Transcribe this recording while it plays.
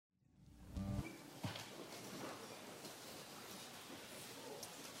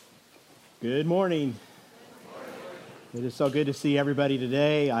Good morning. It is so good to see everybody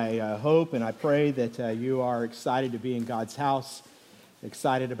today. I hope and I pray that you are excited to be in God's house,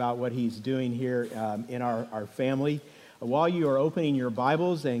 excited about what He's doing here in our family. While you are opening your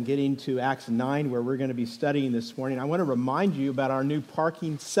Bibles and getting to Acts 9, where we're going to be studying this morning, I want to remind you about our new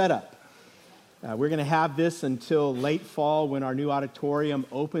parking setup. We're going to have this until late fall when our new auditorium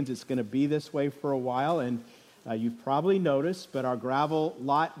opens. It's going to be this way for a while, and you've probably noticed, but our gravel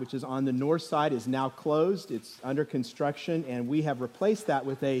lot, which is on the north side, is now closed. It's under construction, and we have replaced that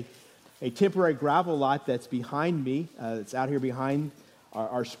with a temporary gravel lot that's behind me. It's out here behind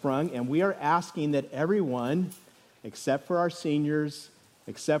our sprung, and we are asking that everyone, except for our seniors,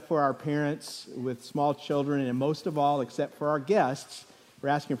 except for our parents with small children, and most of all, except for our guests, we're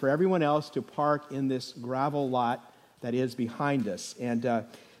asking for everyone else to park in this gravel lot that is behind us. And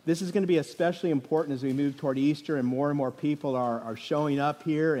this is going to be especially important as we move toward Easter and more people are showing up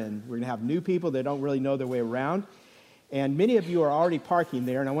here, and we're going to have new people that don't really know their way around. And many of you are already parking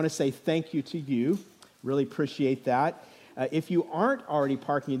there, and I want to say thank you to you. Really appreciate that. If you aren't already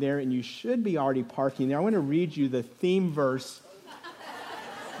parking there, and you should be already parking there, I want to read you the theme verse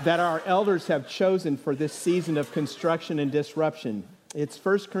that our elders have chosen for this season of construction and disruption. It's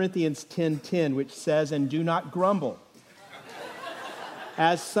 1 Corinthians 10:10, which says, "And do not grumble,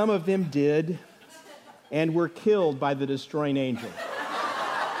 as some of them did, and were killed by the destroying angel."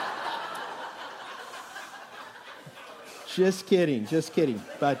 Just kidding.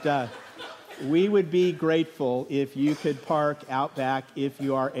 But we would be grateful if you could park out back if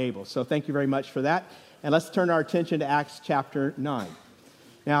you are able. So thank you very much for that. And let's turn our attention to Acts chapter 9.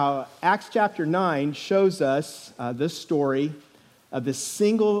 Now, Acts chapter 9 shows us this story of the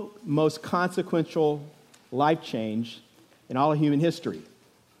single most consequential life change in all of human history.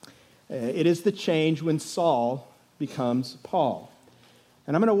 It is the change when Saul becomes Paul.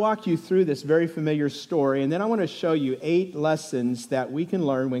 And I'm going to walk you through this very familiar story, and then I want to show you 8 lessons that we can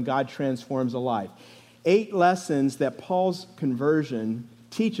learn when God transforms a life. 8 lessons that Paul's conversion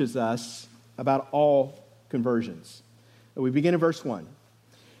teaches us about all conversions. We begin in verse 1.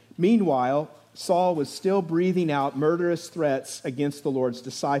 "Meanwhile, Saul was still breathing out murderous threats against the Lord's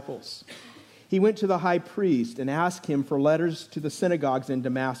disciples. He went to the high priest and asked him for letters to the synagogues in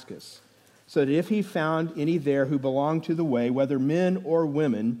Damascus, so that if he found any there who belonged to the way, whether men or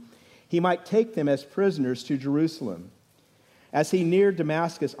women, he might take them as prisoners to Jerusalem. As he neared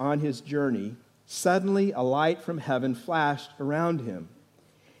Damascus on his journey, suddenly a light from heaven flashed around him.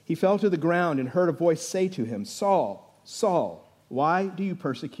 He fell to the ground and heard a voice say to him, 'Saul, Saul, why do you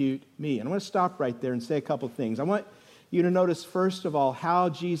persecute me?'" And I want to stop right there and say a couple things. I want you to notice, first of all, how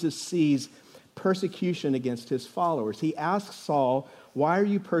Jesus sees persecution against his followers. He asks Saul, "Why are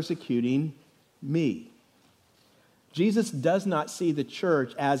you persecuting me?" Jesus does not see the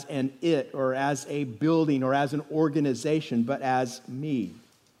church as an it or as a building or as an organization, but as me.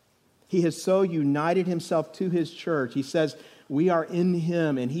 He has so united himself to his church. He says we are in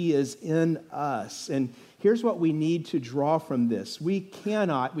him and he is in us. And here's what we need to draw from this. We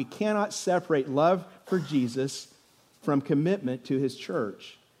cannot separate love for Jesus from commitment to his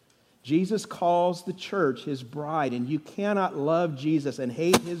church. Jesus calls the church his bride, and you cannot love Jesus and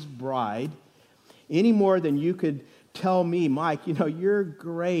hate his bride any more than you could tell me, "Mike, you're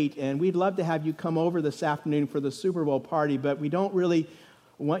great, and we'd love to have you come over this afternoon for the Super Bowl party, but we don't really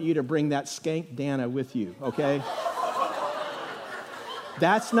want you to bring that skank Dana with you, okay?"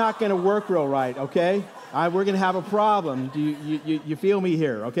 That's not going to work real right, okay? We're going to have a problem. Do you feel me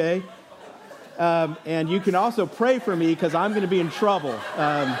here, okay? And you can also pray for me because I'm going to be in trouble.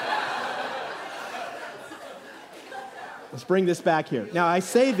 Let's bring this back here. Now, I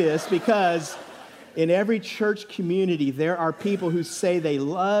say this because in every church community, there are people who say they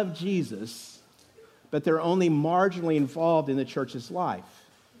love Jesus, but they're only marginally involved in the church's life.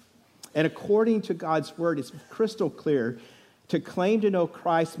 And according to God's word, it's crystal clear. To claim to know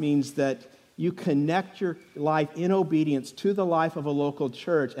Christ means that you connect your life in obedience to the life of a local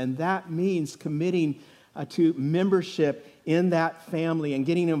church, and that means committing to membership in that family and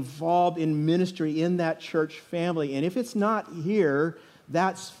getting involved in ministry in that church family. And if it's not here,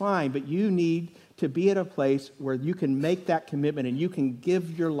 that's fine, but you need to be at a place where you can make that commitment and you can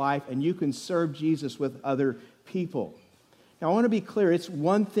give your life and you can serve Jesus with other people. Now, I want to be clear. It's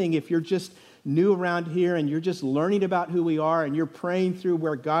one thing if you're just new around here and you're just learning about who we are and you're praying through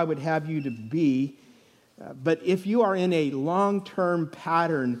where God would have you to be. But if you are in a long-term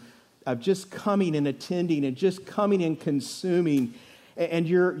pattern of just coming and attending and just coming and consuming, and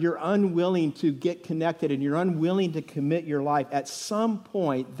you're unwilling to get connected and you're unwilling to commit your life, at some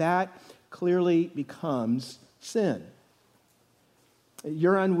point that clearly becomes sin.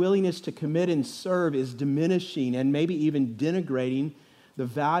 Your unwillingness to commit and serve is diminishing and maybe even denigrating the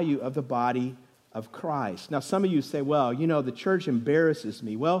value of the body of Christ. Now, some of you say, well, the church embarrasses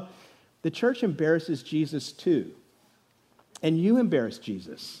me. Well, the church embarrasses Jesus too. And you embarrass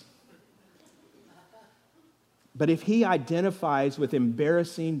Jesus. But if he identifies with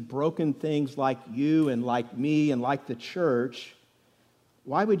embarrassing, broken things like you and like me and like the church,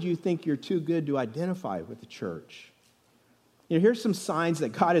 why would you think you're too good to identify with the church? Here's some signs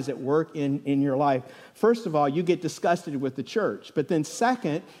that God is at work in your life. First of all, you get disgusted with the church. But then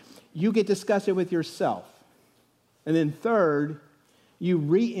second, you get disgusted with yourself. And then third, you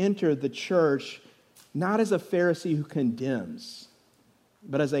re-enter the church not as a Pharisee who condemns,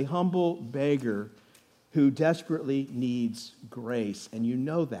 but as a humble beggar who desperately needs grace. And you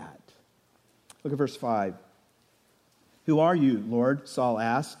know that. Look at verse 5. Who are you, Lord? Saul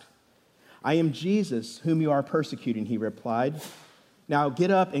asked. I am Jesus, whom you are persecuting, he replied. Now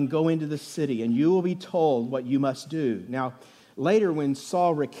get up and go into the city, and you will be told what you must do. Now, later when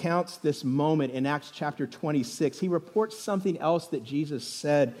Saul recounts this moment in Acts chapter 26, he reports something else that Jesus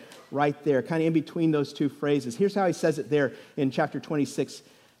said right there, kind of in between those two phrases. Here's how he says it there in chapter 26.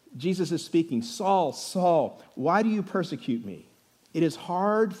 Jesus is speaking, Saul, Saul, why do you persecute me? It is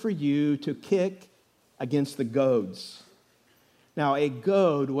hard for you to kick against the goads. Now, a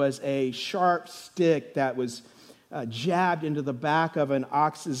goad was a sharp stick that was jabbed into the back of an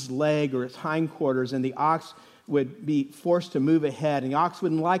ox's leg or its hindquarters, and the ox would be forced to move ahead, and the ox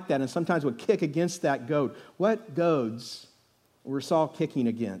wouldn't like that and sometimes would kick against that goad. What goads were Saul kicking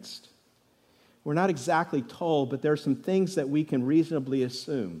against? We're not exactly told, but there are some things that we can reasonably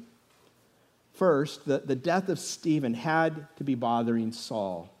assume. First, the death of Stephen had to be bothering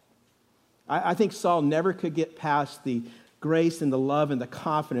Saul. I think Saul never could get past the grace and the love and the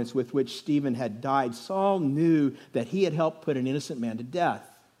confidence with which Stephen had died. Saul knew that he had helped put an innocent man to death.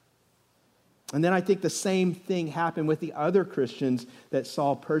 And then I think the same thing happened with the other Christians that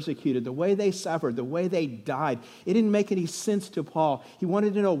Saul persecuted. The way they suffered, the way they died, it didn't make any sense to Paul. He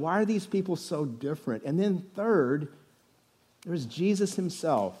wanted to know, why are these people so different? And then third, there was Jesus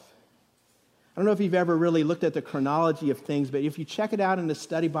himself. I don't know if you've ever really looked at the chronology of things, but if you check it out in the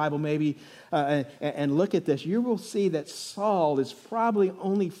study Bible maybe and look at this, you will see that Saul is probably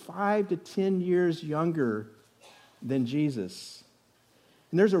only 5 to 10 years younger than Jesus.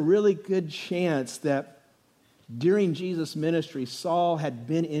 And there's a really good chance that during Jesus' ministry, Saul had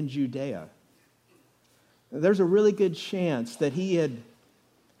been in Judea. There's a really good chance that he had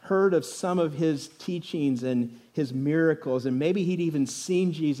heard of some of his teachings and his miracles, and maybe he'd even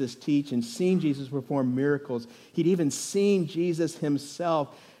seen Jesus teach and seen Jesus perform miracles. He'd even seen Jesus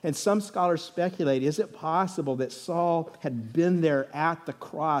himself. And some scholars speculate, is it possible that Saul had been there at the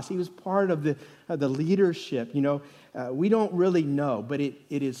cross? He was part of the leadership. We don't really know, but it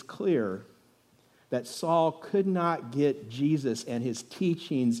is clear that Saul could not get Jesus and his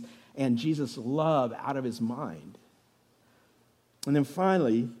teachings and Jesus' love out of his mind. And then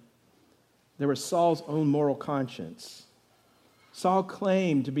finally, there was Saul's own moral conscience. Saul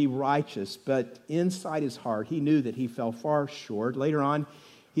claimed to be righteous, but inside his heart, he knew that he fell far short. Later on,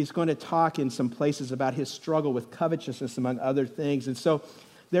 he's going to talk in some places about his struggle with covetousness, among other things. And so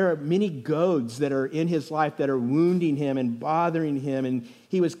there are many goads that are in his life that are wounding him and bothering him, and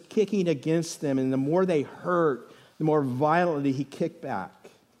he was kicking against them, and the more they hurt, the more violently he kicked back.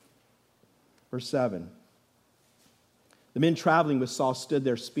 Verse 7. The men traveling with Saul stood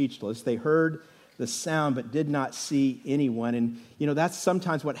there speechless. They heard the sound but did not see anyone. And, that's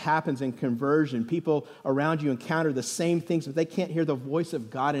sometimes what happens in conversion. People around you encounter the same things, but they can't hear the voice of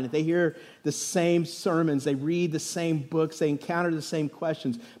God in it. They hear the same sermons. They read the same books. They encounter the same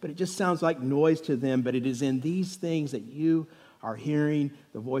questions, but it just sounds like noise to them. But it is in these things that you are hearing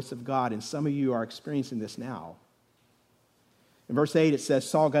the voice of God, and some of you are experiencing this now. In verse 8, it says,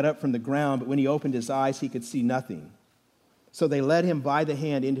 Saul got up from the ground, but when he opened his eyes, he could see nothing. So they led him by the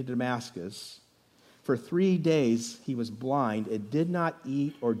hand into Damascus. For 3 days he was blind and did not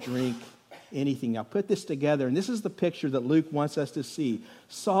eat or drink anything. Now put this together, and this is the picture that Luke wants us to see.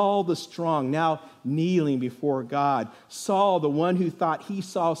 Saul the strong, now kneeling before God. Saul, the one who thought he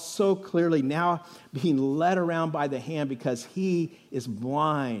saw so clearly, now being led around by the hand because he is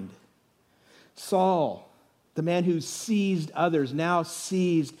blind. Saul, the man who seized others, now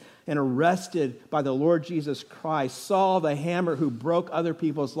seized and arrested by the Lord Jesus Christ. Saul, the hammer who broke other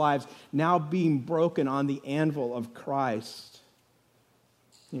people's lives, now being broken on the anvil of Christ.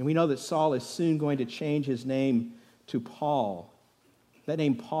 And we know that Saul is soon going to change his name to Paul. That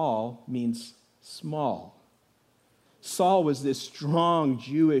name Paul means small. Saul was this strong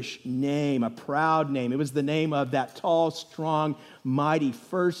Jewish name, a proud name. It was the name of that tall, strong, mighty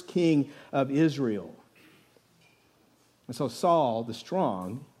first king of Israel. And so Saul, the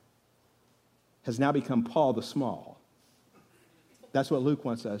strong, has now become Paul, the small. That's what Luke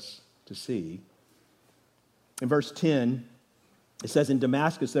wants us to see. In verse 10, it says, in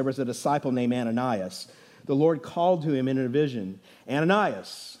Damascus there was a disciple named Ananias. The Lord called to him in a vision,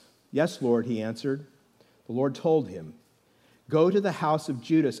 Ananias. Yes, Lord, he answered. The Lord told him, go to the house of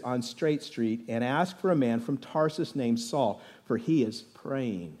Judas on Straight Street and ask for a man from Tarsus named Saul, for he is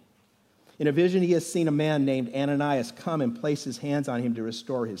praying. In a vision he has seen a man named Ananias come and place his hands on him to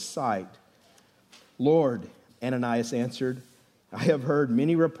restore his sight. Lord, Ananias answered, I have heard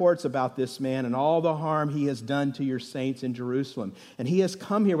many reports about this man and all the harm he has done to your saints in Jerusalem. And he has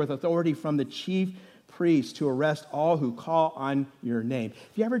come here with authority from the chief priest to arrest all who call on your name.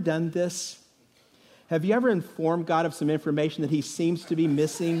 Have you ever done this? Have you ever informed God of some information that he seems to be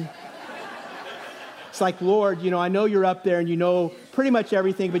missing? It's like, Lord, I know you're up there and you know pretty much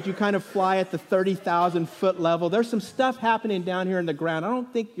everything, but you kind of fly at the 30,000 foot level. There's some stuff happening down here in the ground I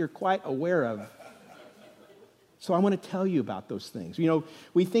don't think you're quite aware of. So I want to tell you about those things.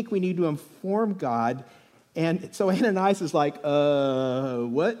 We think we need to inform God. And so Ananias is like,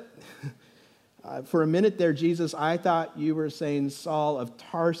 what? For a minute there, Jesus, I thought you were saying Saul of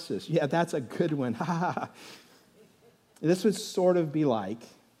Tarsus. Yeah, that's a good one. This would sort of be like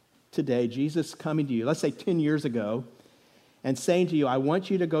today, Jesus coming to you, let's say 10 years ago, and saying to you, I want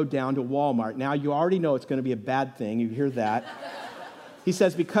you to go down to Walmart. Now, you already know it's going to be a bad thing. You hear that. He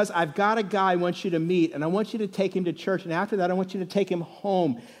says, because I've got a guy I want you to meet, and I want you to take him to church, and after that, I want you to take him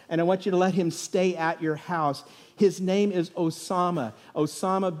home, and I want you to let him stay at your house. His name is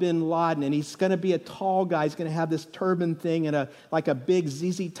Osama bin Laden, and he's going to be a tall guy. He's going to have this turban thing and like a big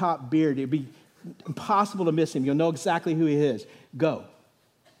ZZ Top beard. It'd be impossible to miss him. You'll know exactly who he is. Go.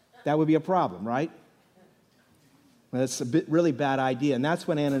 That would be a problem, right? Well, that's a really bad idea, and that's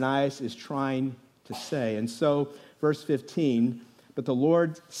what Ananias is trying to say. And so, verse 15, but the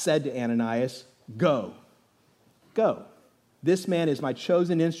Lord said to Ananias, go. This man is my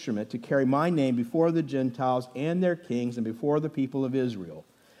chosen instrument to carry my name before the Gentiles and their kings and before the people of Israel.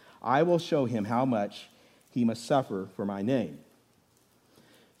 I will show him how much he must suffer for my name.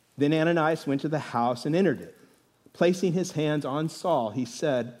 Then Ananias went to the house and entered it. Placing his hands on Saul, he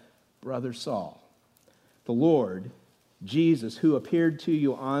said, Brother Saul, the Lord, Jesus, who appeared to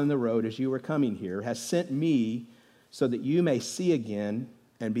you on the road as you were coming here, has sent me so that you may see again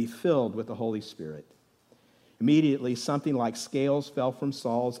and be filled with the Holy Spirit. Immediately, something like scales fell from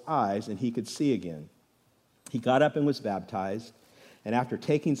Saul's eyes, and he could see again. He got up and was baptized, and after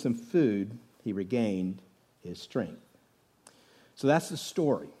taking some food, he regained his strength. So that's the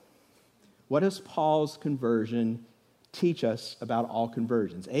story. What does Paul's conversion teach us about all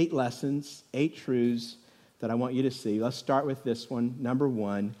conversions? 8 lessons, 8 truths that I want you to see. Let's start with this one. Number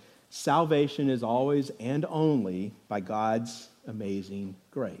 1, salvation is always and only by God's amazing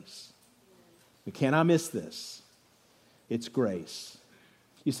grace. We cannot miss this. It's grace.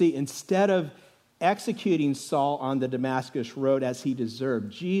 You see, instead of executing Saul on the Damascus road as he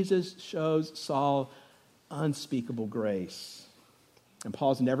deserved, Jesus shows Saul unspeakable grace. And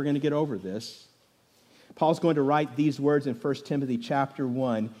Paul's never going to get over this. Paul's going to write these words in 1 Timothy chapter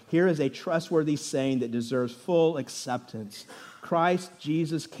 1. Here is a trustworthy saying that deserves full acceptance. Christ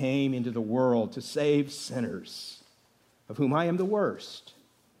Jesus came into the world to save sinners, of whom I am the worst.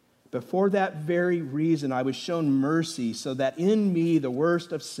 But for that very reason I was shown mercy, so that in me, the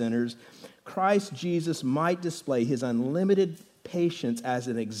worst of sinners, Christ Jesus might display his unlimited patience as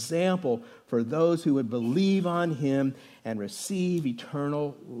an example for those who would believe on him and receive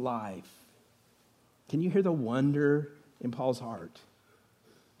eternal life. Can you hear the wonder in Paul's heart?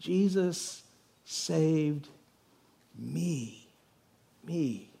 Jesus saved me.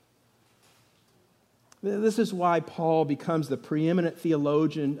 This is why Paul becomes the preeminent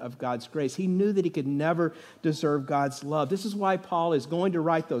theologian of God's grace. He knew that he could never deserve God's love. This is why Paul is going to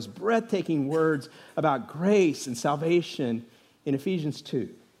write those breathtaking words about grace and salvation in Ephesians 2.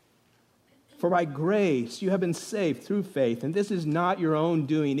 For by grace you have been saved through faith, and this is not your own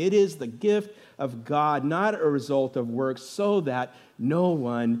doing. It is the gift of God, not a result of works, so that no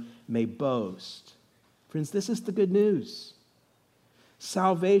one may boast. Friends, this is the good news.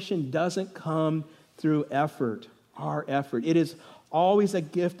 Salvation doesn't come through effort, our effort. It is always a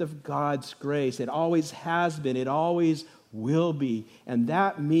gift of God's grace. It always has been. It always will be. And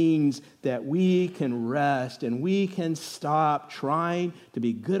that means that we can rest and we can stop trying to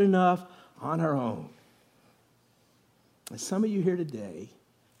be good enough on our own. And some of you here today,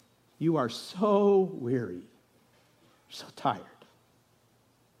 you are so weary. You're so tired.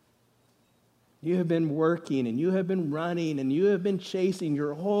 You have been working and you have been running and you have been chasing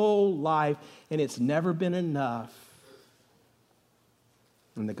your whole life, and it's never been enough.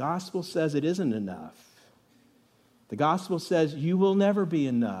 And the gospel says it isn't enough. The gospel says you will never be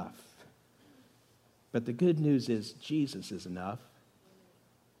enough. But the good news is Jesus is enough.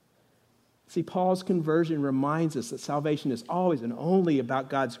 See, Paul's conversion reminds us that salvation is always and only about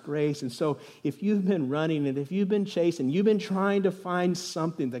God's grace. And so if you've been running and if you've been chasing, you've been trying to find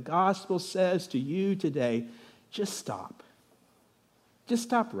something, the gospel says to you today, just stop. Just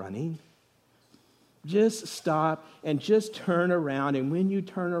stop running. Just stop and just turn around. And when you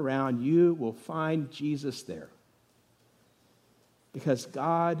turn around, you will find Jesus there. Because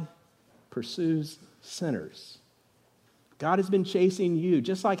God pursues sinners. God has been chasing you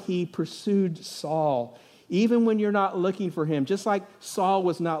just like he pursued Saul. Even when you're not looking for him, just like Saul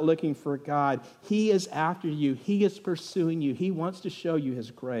was not looking for God, he is after you. He is pursuing you. He wants to show you his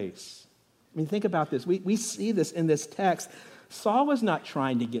grace. I mean, think about this. We see this in this text. Saul was not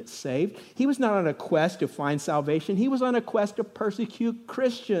trying to get saved. He was not on a quest to find salvation. He was on a quest to persecute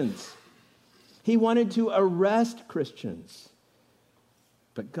Christians. He wanted to arrest Christians.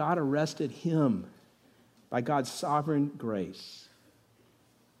 But God arrested him by God's sovereign grace.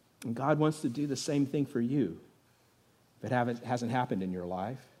 And God wants to do the same thing for you, but hasn't happened in your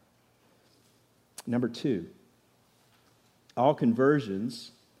life. Number 2, all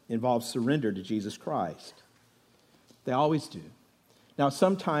conversions involve surrender to Jesus Christ. They always do. Now,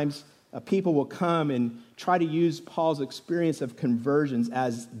 sometimes people will come and try to use Paul's experience of conversions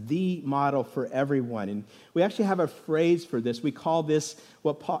as the model for everyone. And we actually have a phrase for this. We call this,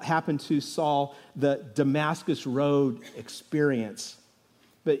 what happened to Saul, the Damascus Road experience.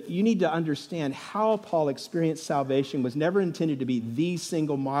 But you need to understand how Paul experienced salvation was never intended to be the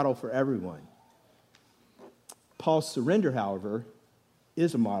single model for everyone. Paul's surrender, however,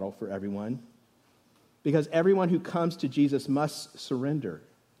 is a model for everyone, because everyone who comes to Jesus must surrender.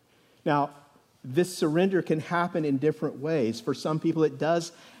 Now, this surrender can happen in different ways. For some people, it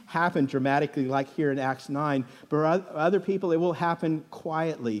does happen dramatically, like here in Acts 9. But for other people, it will happen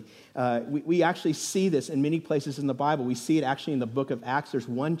quietly. We actually see this in many places in the Bible. We see it actually in the book of Acts. There's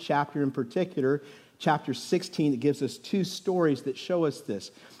one chapter in particular, chapter 16, that gives us 2 stories that show us this.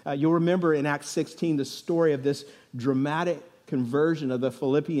 You'll remember in Acts 16 the story of this dramatic conversion of the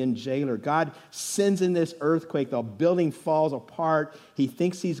Philippian jailer. God sends in this earthquake. The building falls apart. He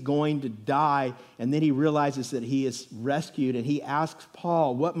thinks he's going to die, and then he realizes that he is rescued, and he asks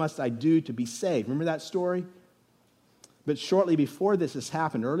Paul, "What must I do to be saved?" Remember that story? But shortly before this has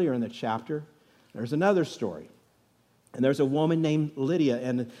happened, earlier in the chapter, there's another story. And there's a woman named Lydia,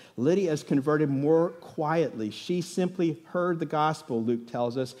 and Lydia is converted more quietly. She simply heard the gospel, Luke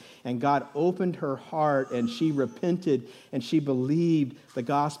tells us, and God opened her heart, and she repented, and she believed the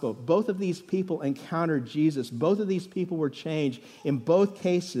gospel. Both of these people encountered Jesus. Both of these people were changed. In both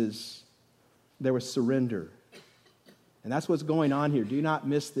cases, there was surrender. And that's what's going on here. Do not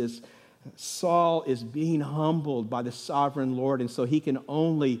miss this. Saul is being humbled by the sovereign Lord, and so he can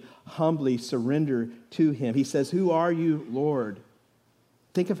only humbly surrender to him. He says, "Who are you, Lord?"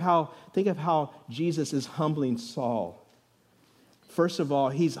 Think of how Jesus is humbling Saul. First of all,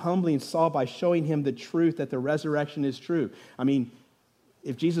 he's humbling Saul by showing him the truth that the resurrection is true. I mean,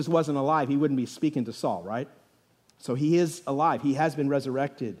 if Jesus wasn't alive, he wouldn't be speaking to Saul, right? So he is alive. He has been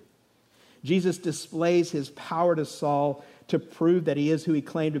resurrected. Jesus displays his power to Saul to prove that he is who he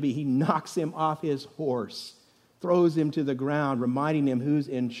claimed to be. He knocks him off his horse, throws him to the ground, reminding him who's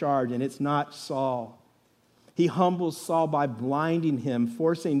in charge, and it's not Saul. He humbles Saul by blinding him,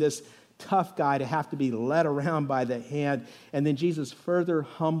 forcing this tough guy to have to be led around by the hand. And then Jesus further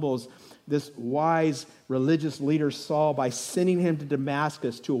humbles this wise religious leader Saul by sending him to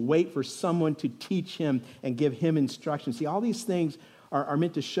Damascus to wait for someone to teach him and give him instruction. See, all these things are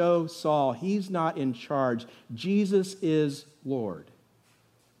meant to show Saul he's not in charge. Jesus is Lord.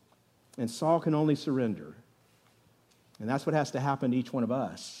 And Saul can only surrender. And that's what has to happen to each one of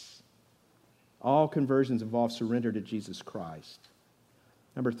us. All conversions involve surrender to Jesus Christ.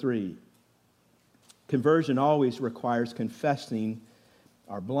 Number 3, conversion always requires confessing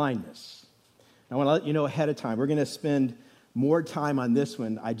our blindness. I want to let you know ahead of time, we're going to spend more time on this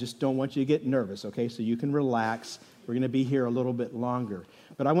one. I just don't want you to get nervous, okay? So you can relax. We're going to be here a little bit longer.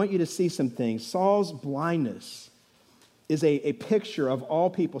 But I want you to see some things. Saul's blindness is a picture of all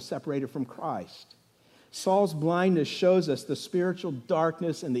people separated from Christ. Saul's blindness shows us the spiritual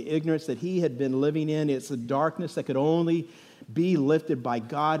darkness and the ignorance that he had been living in. It's a darkness that could only be lifted by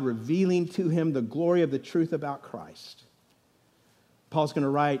God revealing to him the glory of the truth about Christ. Paul's going to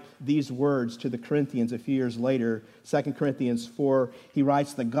write these words to the Corinthians a few years later, 2 Corinthians 4. He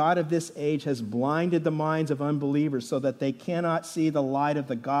writes, "The God of this age has blinded the minds of unbelievers so that they cannot see the light of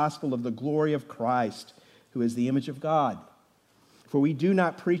the gospel of the glory of Christ, who is the image of God. For we do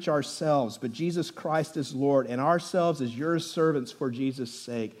not preach ourselves, but Jesus Christ is Lord, and ourselves as your servants for Jesus'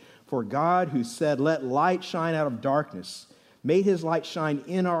 sake. For God, who said, 'Let light shine out of darkness,' made his light shine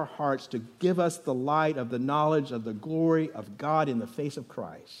in our hearts to give us the light of the knowledge of the glory of God in the face of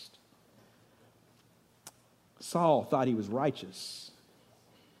Christ." Saul thought he was righteous,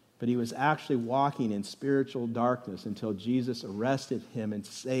 but he was actually walking in spiritual darkness until Jesus arrested him and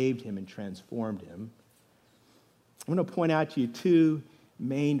saved him and transformed him. I'm going to point out to you two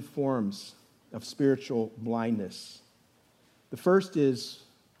main forms of spiritual blindness. The first is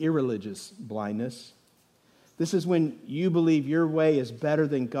irreligious blindness. This is when you believe your way is better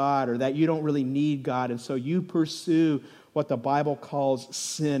than God, or that you don't really need God, and so you pursue what the Bible calls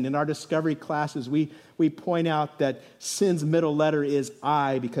sin. In our discovery classes, we point out that sin's middle letter is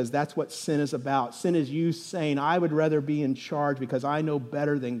I, because that's what sin is about. Sin is you saying, I would rather be in charge because I know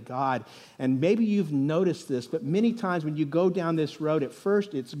better than God. And maybe you've noticed this, but many times when you go down this road, at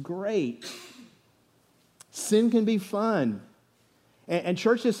first it's great. Sin can be fun. And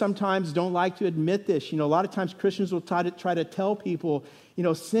churches sometimes don't like to admit this. A lot of times Christians will try to tell people,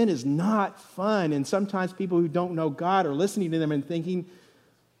 sin is not fun. And sometimes people who don't know God are listening to them and thinking,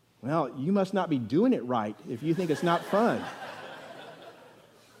 well, you must not be doing it right if you think it's not fun.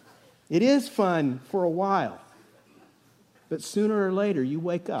 It is fun for a while. But sooner or later, you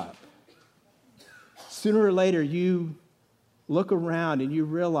wake up. Sooner or later, you look around and you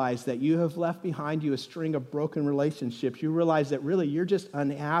realize that you have left behind you a string of broken relationships. You realize that really you're just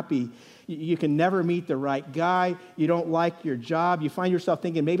unhappy. You can never meet the right guy. You don't like your job. You find yourself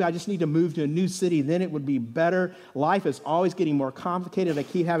thinking, maybe I just need to move to a new city, then it would be better. Life is always getting more complicated. I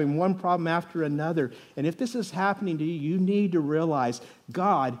keep having one problem after another. And if this is happening to you, you need to realize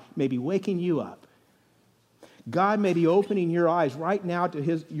God may be waking you up. God may be opening your eyes right now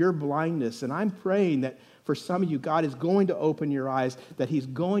to your blindness. And I'm praying that for some of you, God is going to open your eyes, that he's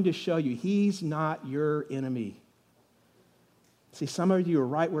going to show you he's not your enemy. See, some of you are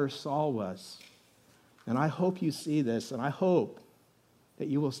right where Saul was. And I hope you see this, and I hope that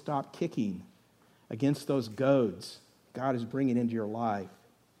you will stop kicking against those goads God is bringing into your life.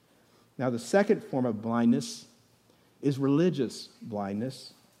 Now, the second form of blindness is religious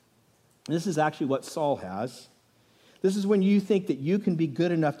blindness. This is actually what Saul has. This is when you think that you can be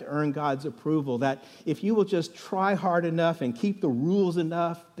good enough to earn God's approval, that if you will just try hard enough and keep the rules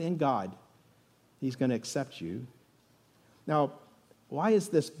enough, then God, he's going to accept you. Now, why is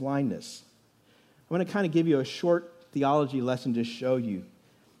this blindness? I'm going to kind of give you a short theology lesson to show you.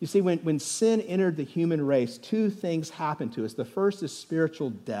 You see, when sin entered the human race, two things happened to us. The first is spiritual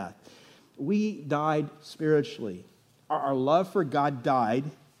death. We died spiritually. Our love for God died,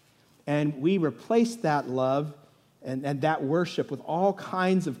 and we replaced that love and that worship with all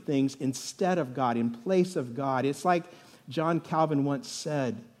kinds of things instead of God, in place of God. It's like John Calvin once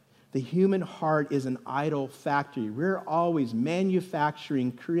said, the human heart is an idol factory. We're always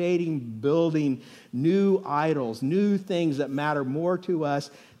manufacturing, creating, building new idols, new things that matter more to us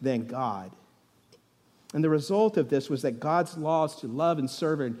than God. And the result of this was that God's laws to love and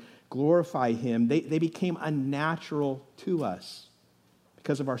serve and glorify him, they became unnatural to us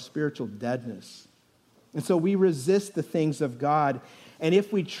because of our spiritual deadness. And so we resist the things of God. And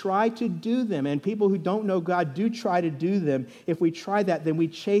if we try to do them, and people who don't know God do try to do them, if we try that, then we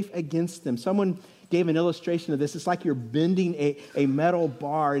chafe against them. Someone gave an illustration of this. It's like you're bending a metal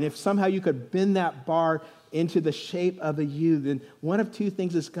bar, and if somehow you could bend that bar into the shape of a U, then one of two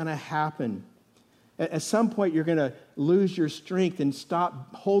things is going to happen. At some point, you're going to lose your strength and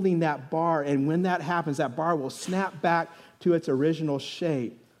stop holding that bar, and when that happens, that bar will snap back to its original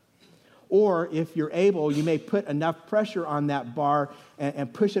shape. Or if you're able, you may put enough pressure on that bar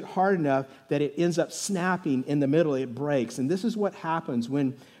and push it hard enough that it ends up snapping in the middle, it breaks. And this is what happens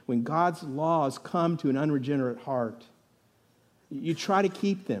when God's laws come to an unregenerate heart. You try to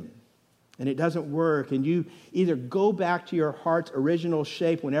keep them, and it doesn't work. And you either go back to your heart's original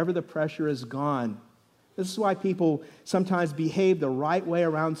shape whenever the pressure is gone. This is why people sometimes behave the right way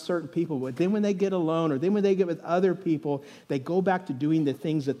around certain people, but then when they get alone or then when they get with other people, they go back to doing the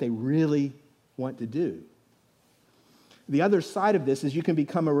things that they really want to do. The other side of this is you can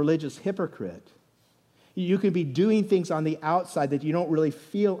become a religious hypocrite. You can be doing things on the outside that you don't really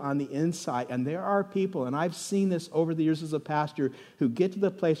feel on the inside. And there are people, and I've seen this over the years as a pastor, who get to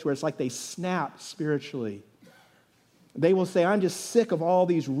the place where it's like they snap spiritually. They will say, I'm just sick of all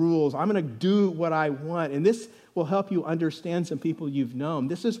these rules. I'm going to do what I want. And this will help you understand some people you've known.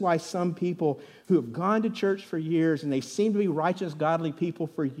 This is why some people who have gone to church for years and they seem to be righteous, godly people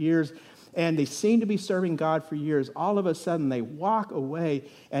for years, and they seem to be serving God for years, all of a sudden they walk away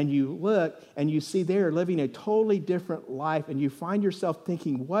and you look and you see they are living a totally different life, and you find yourself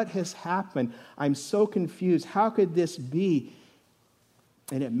thinking, what has happened? I'm so confused. How could this be?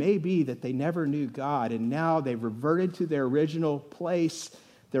 And it may be that they never knew God, and now they've reverted to their original place.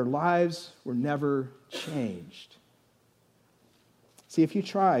 Their lives were never changed. See, if you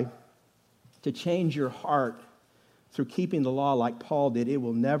try to change your heart through keeping the law like Paul did, it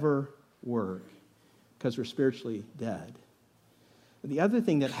will never work because we're spiritually dead. The other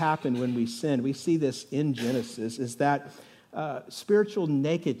thing that happened when we sinned, we see this in Genesis, is that spiritual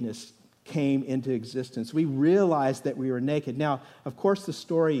nakedness came into existence. We realized that we were naked. Now, of course, the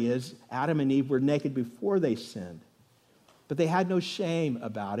story is Adam and Eve were naked before they sinned, but they had no shame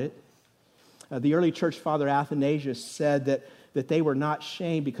about it. The early church father Athanasius said that they were not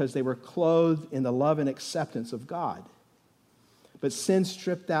shamed because they were clothed in the love and acceptance of God. But sin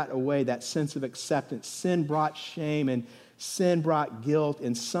stripped that away, that sense of acceptance. Sin brought shame, and sin brought guilt,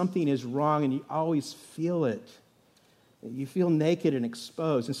 and something is wrong, and you always feel it. You feel naked and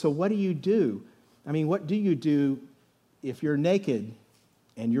exposed. And so what do you do? I mean, what do you do if you're naked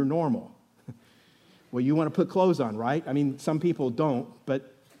and you're normal? Well, you want to put clothes on, right? I mean, some people don't,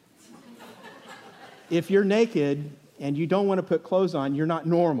 but if you're naked and you don't want to put clothes on, you're not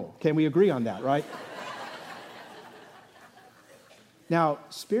normal. Can we agree on that, right? Now,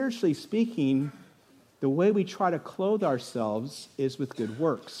 spiritually speaking, the way we try to clothe ourselves is with good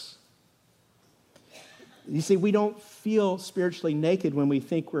works. You see, we don't feel spiritually naked when we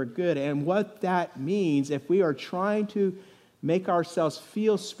think we're good. And what that means, if we are trying to make ourselves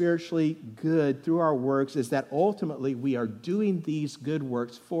feel spiritually good through our works, is that ultimately we are doing these good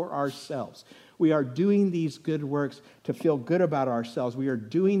works for ourselves. We are doing these good works to feel good about ourselves. We are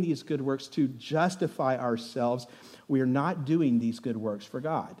doing these good works to justify ourselves. We are not doing these good works for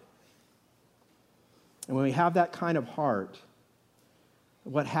God. And when we have that kind of heart,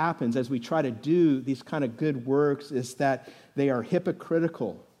 what happens as we try to do these kind of good works is that they are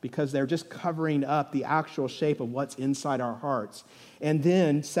hypocritical because they're just covering up the actual shape of what's inside our hearts. And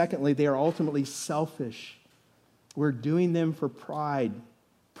then, secondly, they are ultimately selfish. We're doing them for pride,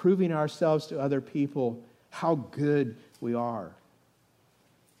 proving ourselves to other people how good we are.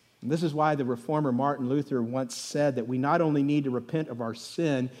 And this is why the reformer Martin Luther once said that we not only need to repent of our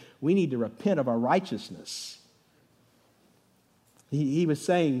sin, we need to repent of our righteousness. He was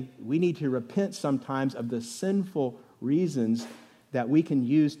saying we need to repent sometimes of the sinful reasons that we can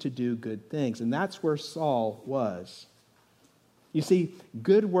use to do good things. And that's where Saul was. You see,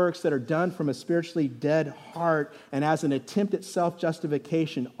 good works that are done from a spiritually dead heart and as an attempt at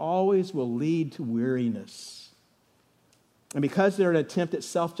self-justification always will lead to weariness. And because they're an attempt at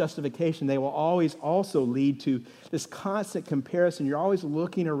self-justification, they will always also lead to this constant comparison. You're always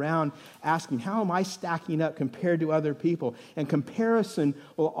looking around asking, how am I stacking up compared to other people? And comparison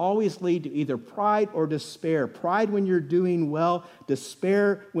will always lead to either pride or despair. Pride when you're doing well,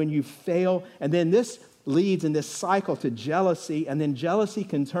 despair when you fail. And then this leads in this cycle to jealousy, and then jealousy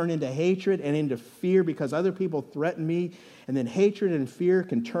can turn into hatred and into fear because other people threaten me, and then hatred and fear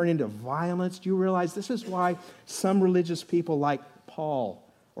can turn into violence. Do you realize this is why some religious people like Paul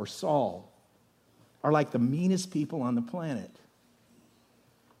or Saul are like the meanest people on the planet?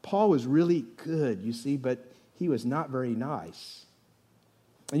 Paul was really good, you see, but he was not very nice.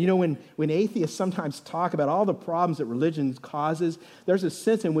 And you know, when atheists sometimes talk about all the problems that religion causes, there's a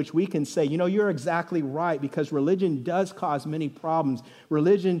sense in which we can say, you know, you're exactly right, because religion does cause many problems.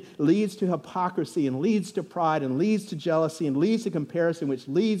 Religion leads to hypocrisy and leads to pride and leads to jealousy and leads to comparison, which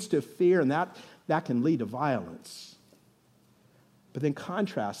leads to fear, and that can lead to violence. But then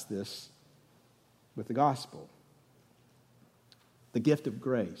contrast this with the gospel, the gift of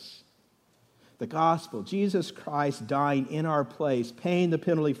grace. The gospel, Jesus Christ dying in our place, paying the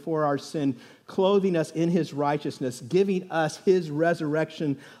penalty for our sin, clothing us in his righteousness, giving us his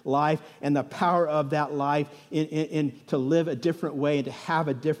resurrection life and the power of that life in to live a different way and to have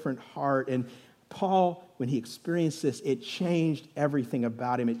a different heart. And Paul, when he experienced this, it changed everything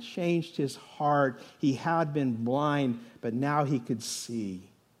about him. It changed his heart. He had been blind, but now he could see.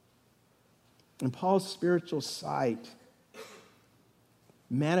 And Paul's spiritual sight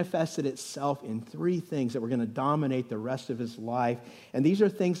manifested itself in three things that were going to dominate the rest of his life. And these are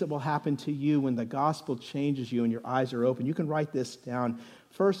things that will happen to you when the gospel changes you and your eyes are open. You can write this down.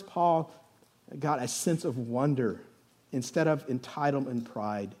 First, Paul got a sense of wonder instead of entitlement and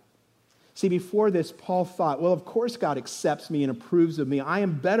pride. See, before this, Paul thought, well, of course God accepts me and approves of me. I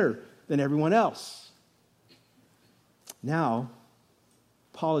am better than everyone else. Now,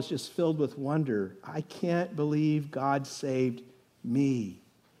 Paul is just filled with wonder. I can't believe God saved me.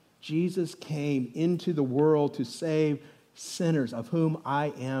 Jesus came into the world to save sinners, of whom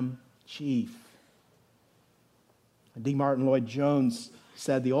I am chief. D. Martin Lloyd-Jones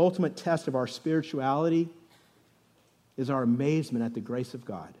said, the ultimate test of our spirituality is our amazement at the grace of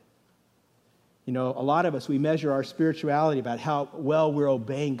God. You know, a lot of us, we measure our spirituality about how well we're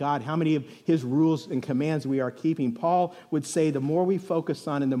obeying God, how many of his rules and commands we are keeping. Paul would say the more we focus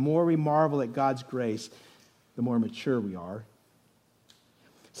on and the more we marvel at God's grace, the more mature we are.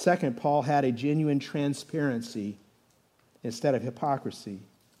 Second, Paul had a genuine transparency instead of hypocrisy.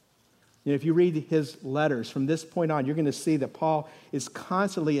 You know, if you read his letters from this point on, you're going to see that Paul is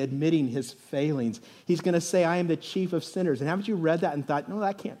constantly admitting his failings. He's going to say, I am the chief of sinners. And haven't you read that and thought, no,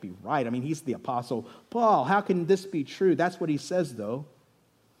 that can't be right? I mean, he's the apostle Paul. How can this be true? That's what he says, though.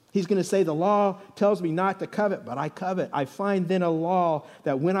 He's going to say, the law tells me not to covet, but I covet. I find then a law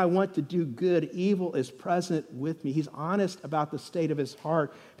that when I want to do good, evil is present with me. He's honest about the state of his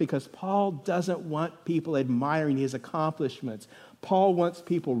heart because Paul doesn't want people admiring his accomplishments. Paul wants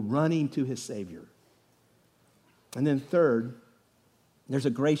people running to his Savior. And then third, there's a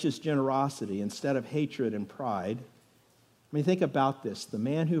gracious generosity instead of hatred and pride. I mean, think about this. The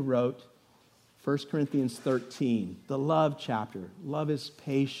man who wrote 1 Corinthians 13, the love chapter. Love is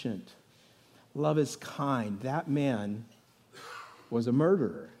patient. Love is kind. That man was a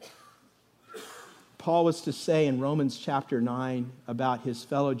murderer. Paul was to say in Romans chapter 9 about his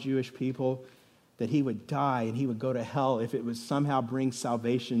fellow Jewish people that he would die and he would go to hell if it would somehow bring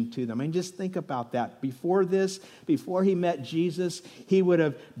salvation to them. I mean, just think about that. Before this, before he met Jesus, he would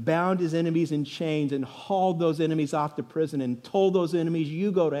have bound his enemies in chains and hauled those enemies off to prison and told those enemies,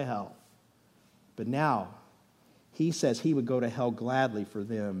 you go to hell. But now, he says he would go to hell gladly for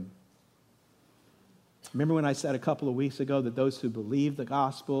them. Remember when I said a couple of weeks ago that those who believe the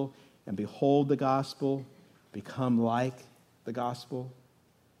gospel and behold the gospel become like the gospel?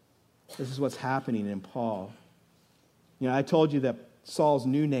 This is what's happening in Paul. You know, I told you that Saul's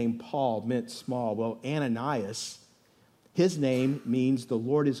new name, Paul, meant small. Well, Ananias, his name means the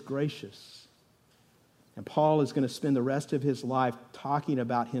Lord is gracious. And Paul is going to spend the rest of his life talking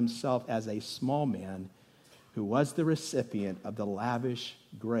about himself as a small man who was the recipient of the lavish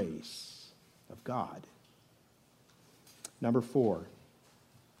grace of God. Number 4,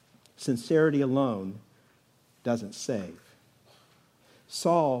 sincerity alone doesn't save.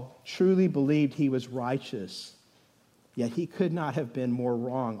 Saul truly believed he was righteous, yet he could not have been more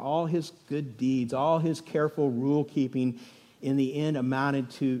wrong. All his good deeds, all his careful rule keeping, in the end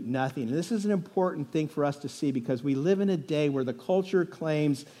amounted to nothing. And this is an important thing for us to see because we live in a day where the culture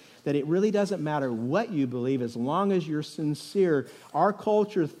claims that it really doesn't matter what you believe as long as you're sincere. Our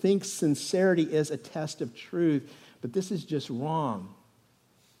culture thinks sincerity is a test of truth, but this is just wrong.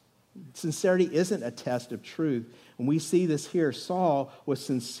 Sincerity isn't a test of truth. And we see this here. Saul was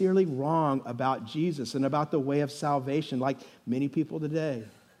sincerely wrong about Jesus and about the way of salvation, like many people today.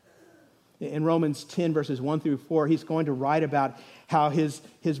 In Romans 10, verses 1 through 4, he's going to write about how his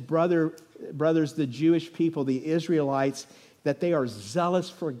brothers, the Jewish people, the Israelites, that they are zealous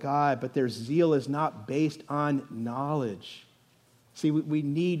for God, but their zeal is not based on knowledge. See, we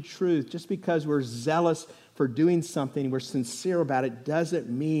need truth. Just because we're zealous for doing something, we're sincere about it, doesn't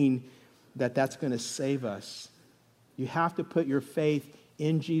mean that that's going to save us. You have to put your faith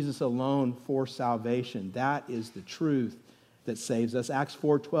in Jesus alone for salvation. That is the truth that saves us. Acts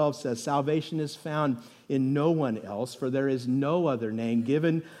 4:12 says, salvation is found in no one else, for there is no other name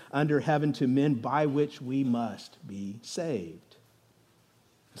given under heaven to men by which we must be saved.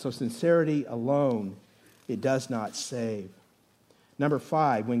 So sincerity alone, it does not save. Number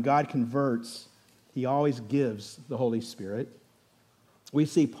 5, when God converts, he always gives the Holy Spirit. We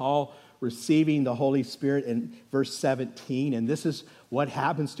see Paul receiving the Holy Spirit in verse 17, and this is what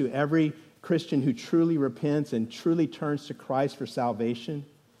happens to every Christian who truly repents and truly turns to Christ for salvation.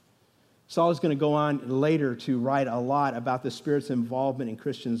 Saul is going to go on later to write a lot about the Spirit's involvement in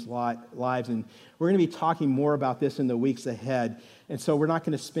Christians' lives, and we're going to be talking more about this in the weeks ahead, and so we're not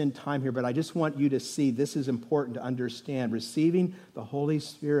going to spend time here, but I just want you to see this is important to understand. Receiving the Holy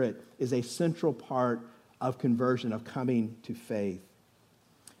Spirit is a central part of conversion, of coming to faith.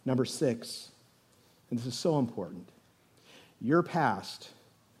 Number 6, and this is so important, your past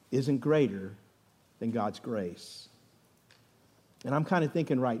isn't greater than God's grace. And I'm kind of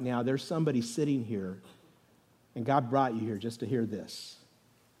thinking right now, there's somebody sitting here, and God brought you here just to hear this.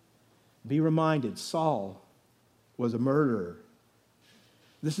 Be reminded, Saul was a murderer.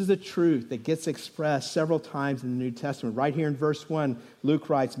 This is a truth that gets expressed several times in the New Testament. Right here in verse 1, Luke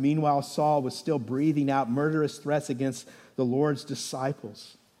writes, "Meanwhile, Saul was still breathing out murderous threats against the Lord's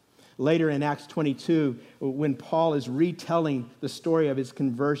disciples." Later in Acts 22, when Paul is retelling the story of his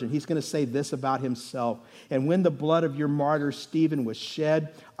conversion, he's going to say this about himself. "And when the blood of your martyr Stephen was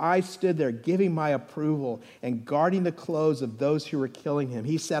shed, I stood there giving my approval and guarding the clothes of those who were killing him."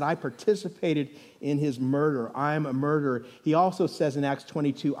 He said, "I participated in his murder. I'm a murderer." He also says in Acts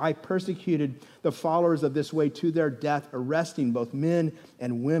 22, "I persecuted the followers of this way to their death, arresting both men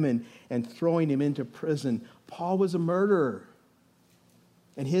and women and throwing them into prison." Paul was a murderer.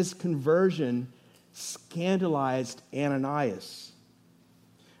 And his conversion scandalized Ananias.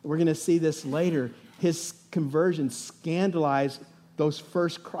 We're going to see this later. His conversion scandalized those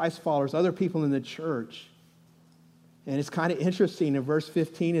first Christ followers, other people in the church. And it's kind of interesting in verse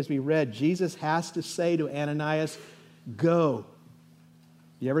 15 as we read, Jesus has to say to Ananias, "Go."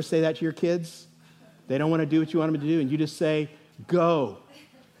 You ever say that to your kids? They don't want to do what you want them to do, and you just say, "Go."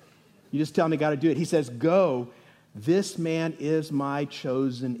 You just tell them they got to do it. He says, "Go. This man is my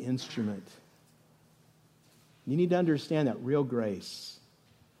chosen instrument." You need to understand that real grace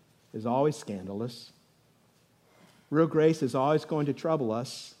is always scandalous. Real grace is always going to trouble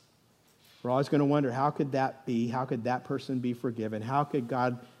us. We're always going to wonder, how could that be? How could that person be forgiven? How could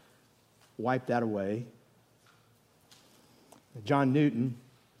God wipe that away? John Newton,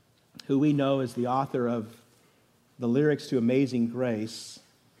 who we know as the author of the lyrics to Amazing Grace,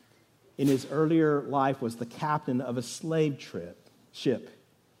 in his earlier life was the captain of a slave ship.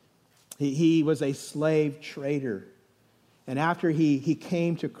 He was a slave trader. And after he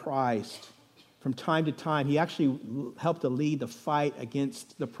came to Christ, from time to time, he actually helped to lead the fight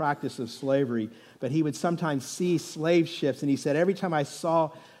against the practice of slavery. But he would sometimes see slave ships, and he said, every time I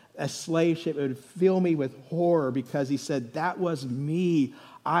saw a slave ship, it would fill me with horror, because he said, that was me.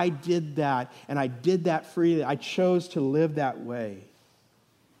 I did that, and I did that freely. I chose to live that way.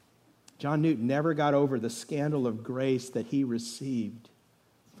 John Newton never got over the scandal of grace that he received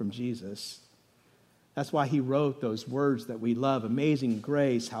from Jesus. That's why he wrote those words that we love. "Amazing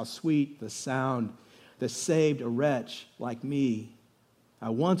grace, how sweet the sound that saved a wretch like me. I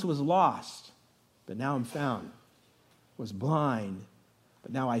once was lost, but now I'm found. Was blind,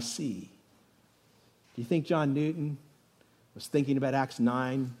 but now I see." Do you think John Newton was thinking about Acts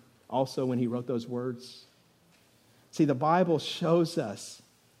 9 also when he wrote those words? See, the Bible shows us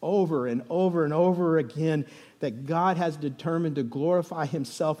over and over and over again that God has determined to glorify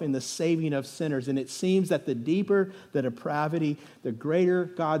himself in the saving of sinners. And it seems that the deeper the depravity, the greater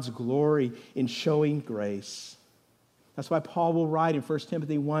God's glory in showing grace. That's why Paul will write in 1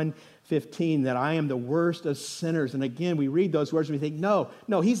 Timothy 1:15 that I am the worst of sinners. And again, we read those words and we think, no,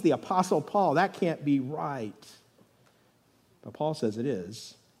 he's the Apostle Paul. That can't be right. But Paul says it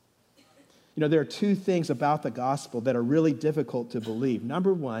is. You know, there are two things about the gospel that are really difficult to believe.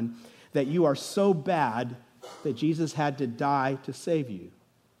 Number one, that you are so bad that Jesus had to die to save you.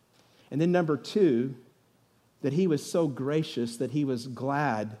 And then number two, that he was so gracious that he was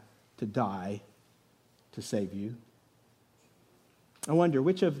glad to die to save you. I wonder,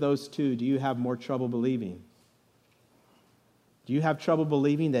 which of those two do you have more trouble believing? Do you have trouble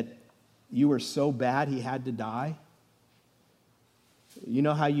believing that you were so bad he had to die? You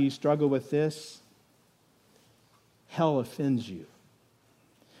know how you struggle with this? Hell offends you.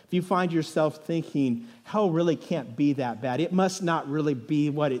 If you find yourself thinking, hell really can't be that bad, it must not really be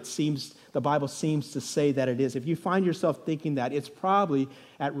what it seems, the Bible seems to say that it is. If you find yourself thinking that, it's probably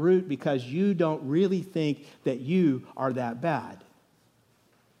at root because you don't really think that you are that bad.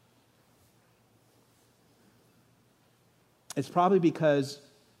 It's probably because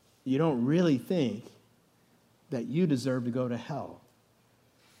you don't really think that you deserve to go to hell.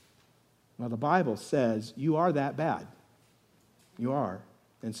 Well, the Bible says you are that bad. You are,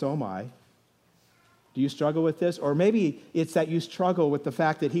 and so am I. Do you struggle with this? Or maybe it's that you struggle with the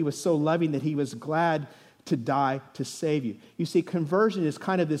fact that he was so loving that he was glad to die to save you. You see, conversion is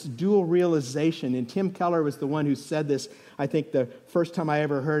kind of this dual realization, and Tim Keller was the one who said this, I think, the first time I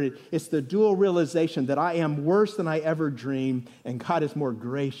ever heard it. It's the dual realization that I am worse than I ever dreamed, and God is more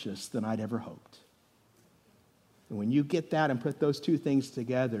gracious than I'd ever hoped. And when you get that and put those two things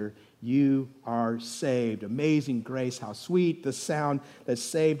together, you are saved. Amazing grace, how sweet the sound that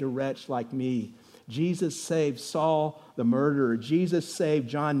saved a wretch like me. Jesus saved Saul, the murderer. Jesus saved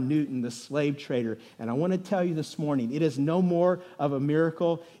John Newton, the slave trader. And I want to tell you this morning, it is no more of a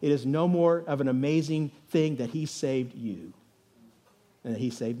miracle. It is no more of an amazing thing that he saved you and that he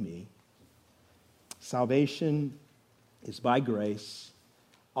saved me. Salvation is by grace,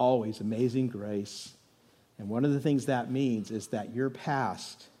 always amazing grace. And one of the things that means is that your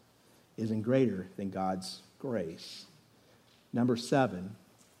past isn't greater than God's grace. Number 7,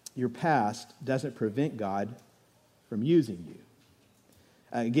 your past doesn't prevent God from using you.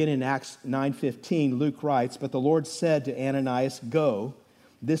 Again, in Acts 9:15, Luke writes, "But the Lord said to Ananias, 'Go,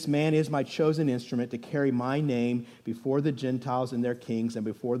 this man is my chosen instrument to carry my name before the Gentiles and their kings and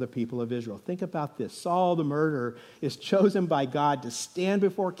before the people of Israel.'" Think about this. Saul the murderer is chosen by God to stand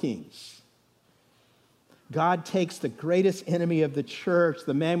before kings. God takes the greatest enemy of the church,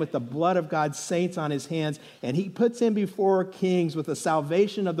 the man with the blood of God's saints on his hands, and he puts him before kings with the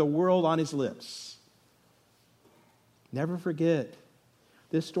salvation of the world on his lips. Never forget,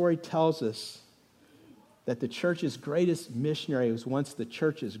 this story tells us that the church's greatest missionary was once the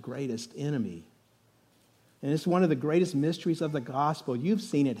church's greatest enemy. And it's one of the greatest mysteries of the gospel. You've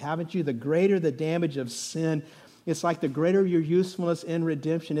seen it, haven't you? The greater the damage of sin, it's like the greater your usefulness in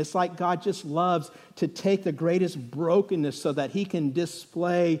redemption. It's like God just loves to take the greatest brokenness so that he can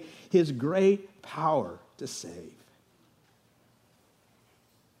display his great power to save.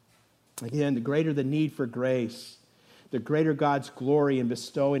 Again, the greater the need for grace, the greater God's glory in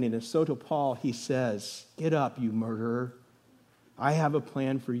bestowing it. And so to Paul, he says, "Get up, you murderer. I have a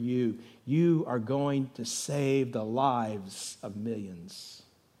plan for you. You are going to save the lives of millions."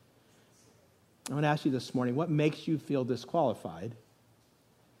 I want to ask you this morning, what makes you feel disqualified?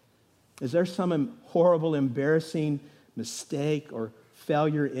 Is there some horrible, embarrassing mistake or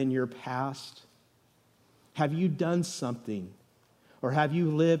failure in your past? Have you done something, or have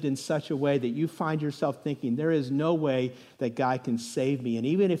you lived in such a way that you find yourself thinking, there is no way that God can save me, and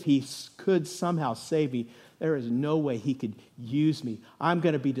even if he could somehow save me, there is no way he could use me. I'm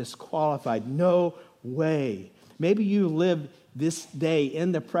going to be disqualified. No way. Maybe you live this day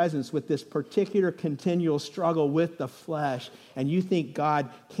in the presence with this particular continual struggle with the flesh, and you think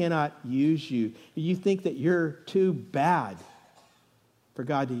God cannot use you. You think that you're too bad for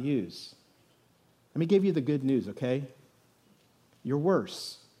God to use. Let me give you the good news, okay? You're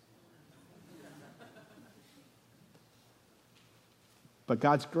worse. But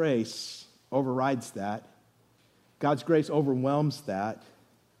God's grace overrides that. God's grace overwhelms that.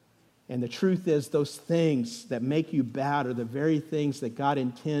 And the truth is, those things that make you bad are the very things that God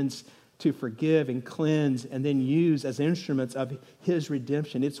intends to forgive and cleanse and then use as instruments of his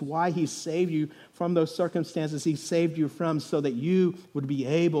redemption. It's why he saved you from those circumstances he saved you from, so that you would be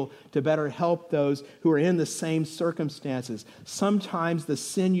able to better help those who are in the same circumstances. Sometimes the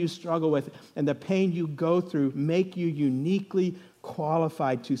sin you struggle with and the pain you go through make you uniquely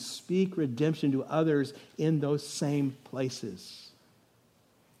qualified to speak redemption to others in those same places.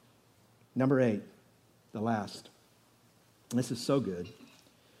 Number 8, the last. This is so good.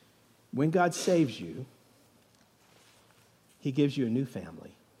 When God saves you, he gives you a new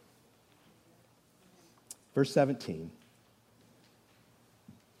family. Verse 17.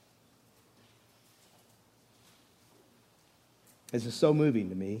 This is so moving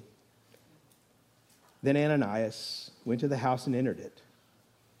to me. Then Ananias went to the house and entered it.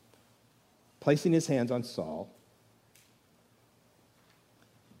 Placing his hands on Saul,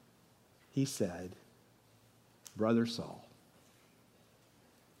 he said, "Brother Saul,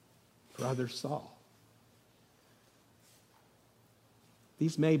 Brother Saul."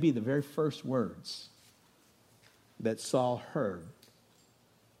 These may be the very first words that Saul heard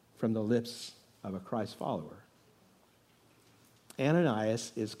from the lips of a Christ follower.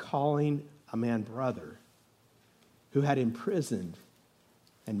 Ananias is calling a man brother who had imprisoned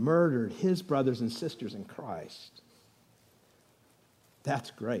and murdered his brothers and sisters in Christ. That's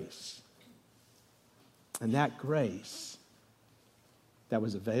grace. And that grace that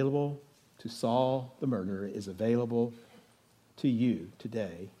was available to Saul the murderer is available to you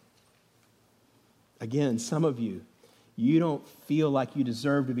today. Again, some of you, you don't feel like you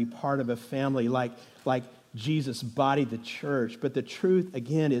deserve to be part of a family like Jesus' body, the church. But the truth,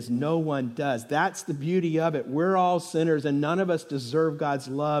 again, is no one does. That's the beauty of it. We're all sinners, and none of us deserve God's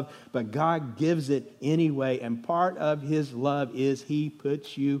love, but God gives it anyway. And part of his love is he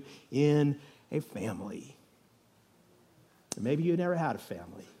puts you in a family. Maybe you never had a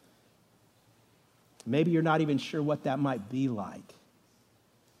family. Maybe you're not even sure what that might be like.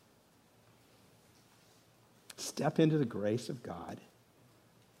 Step into the grace of God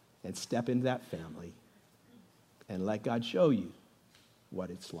and step into that family and let God show you what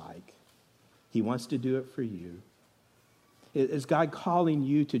it's like. He wants to do it for you. Is God calling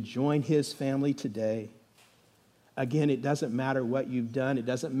you to join his family today? Again, it doesn't matter what you've done. It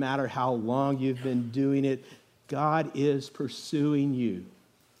doesn't matter how long you've been doing it. God is pursuing you.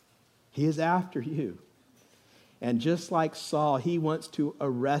 He is after you. And just like Saul, he wants to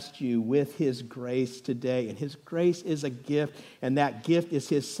arrest you with his grace today. And his grace is a gift, and that gift is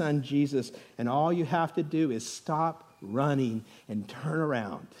his son, Jesus. And all you have to do is stop running and turn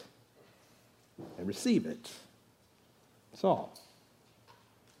around and receive it. That's all.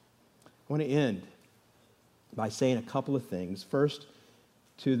 I want to end by saying a couple of things. First,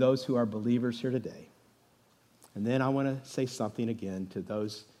 to those who are believers here today. And then I want to say something again to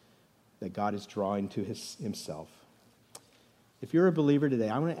those that God is drawing to himself. If you're a believer today,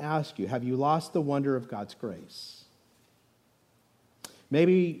 I want to ask you, have you lost the wonder of God's grace?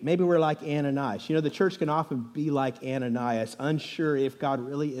 Maybe we're like Ananias. You know, the church can often be like Ananias, unsure if God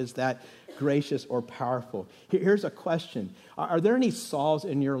really is that gracious or powerful. Here's a question. Are there any Sauls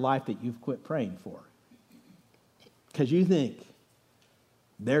in your life that you've quit praying for? Because you think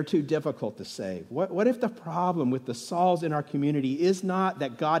they're too difficult to save. What if the problem with the Sauls in our community is not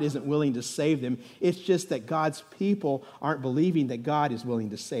that God isn't willing to save them, it's just that God's people aren't believing that God is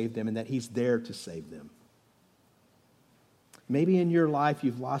willing to save them and that he's there to save them? Maybe in your life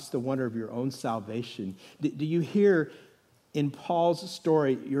you've lost the wonder of your own salvation. Do you hear in Paul's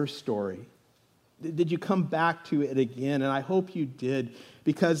story your story? Did you come back to it again? And I hope you did,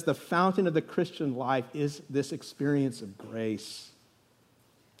 because the fountain of the Christian life is this experience of grace.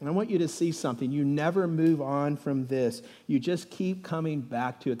 And I want you to see something. You never move on from this. You just keep coming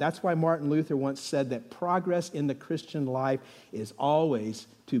back to it. That's why Martin Luther once said that progress in the Christian life is always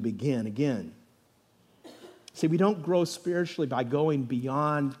to begin again. See, we don't grow spiritually by going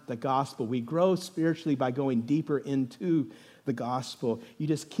beyond the gospel. We grow spiritually by going deeper into the gospel. You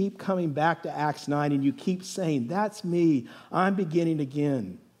just keep coming back to Acts 9 and you keep saying, that's me. I'm beginning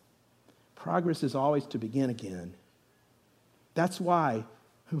again. Progress is always to begin again. That's why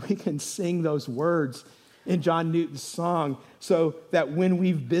we can sing those words in John Newton's song, so that when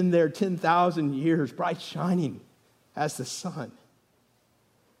we've been there 10,000 years, bright shining as the sun,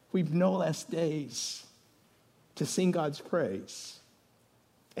 we've no less days to sing God's praise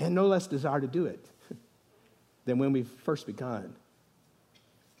and no less desire to do it than when we've first begun.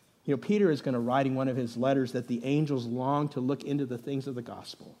 You know, Peter is going to write in one of his letters that the angels long to look into the things of the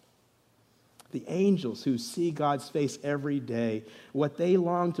gospel. The angels who see God's face every day, what they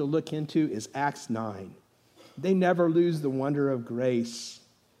long to look into is Acts 9. They never lose the wonder of grace.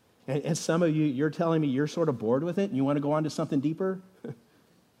 And some of you, you're telling me you're sort of bored with it and you want to go on to something deeper?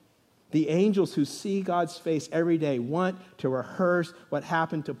 The angels who see God's face every day want to rehearse what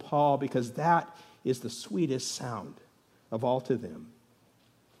happened to Paul, because that is the sweetest sound of all to them.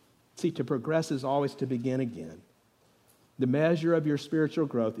 See, to progress is always to begin again. The measure of your spiritual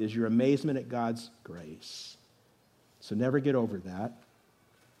growth is your amazement at God's grace. So never get over that.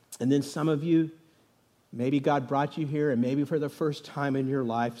 And then some of you, maybe God brought you here, and maybe for the first time in your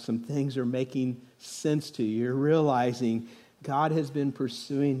life, some things are making sense to you. You're realizing God has been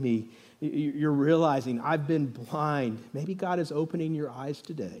pursuing me. You're realizing I've been blind. Maybe God is opening your eyes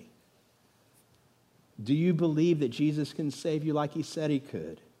today. Do you believe that Jesus can save you like he said he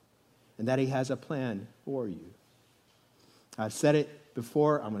could, and that he has a plan for you? I've said it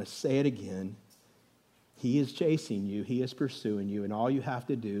before, I'm going to say it again. He is chasing you, he is pursuing you, and all you have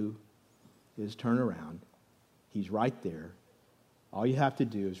to do is turn around. He's right there. All you have to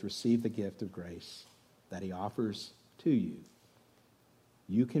do is receive the gift of grace that he offers to you.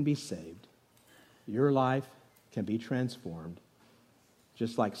 You can be saved. Your life can be transformed,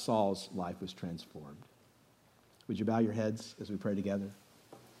 just like Saul's life was transformed. Would you bow your heads as we pray together?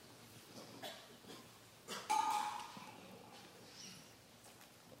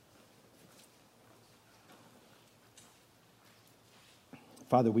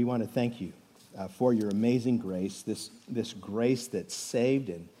 Father, we want to thank you for your amazing grace, this grace that saved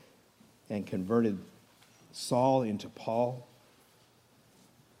and converted Saul into Paul.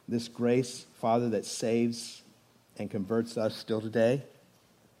 This grace, Father, that saves and converts us still today.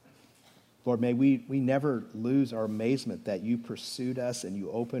 Lord, may we never lose our amazement that you pursued us and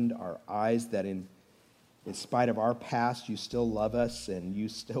you opened our eyes, that in spite of our past, you still love us and you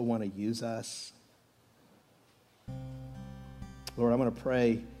still want to use us. Lord, I want to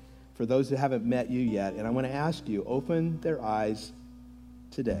pray for those who haven't met you yet, and I want to ask you, open their eyes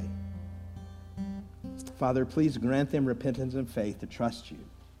today. Father, please grant them repentance and faith to trust you,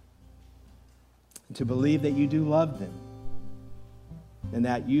 and to believe that you do love them, and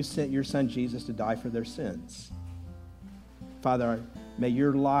that you sent your son Jesus to die for their sins. Father, may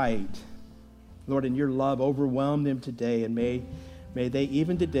your light, Lord, and your love overwhelm them today, and may they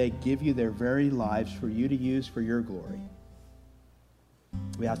even today give you their very lives for you to use for your glory.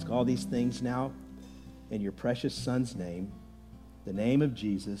 We ask all these things now in your precious Son's name, the name of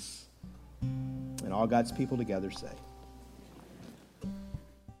Jesus. And And all God's people together say,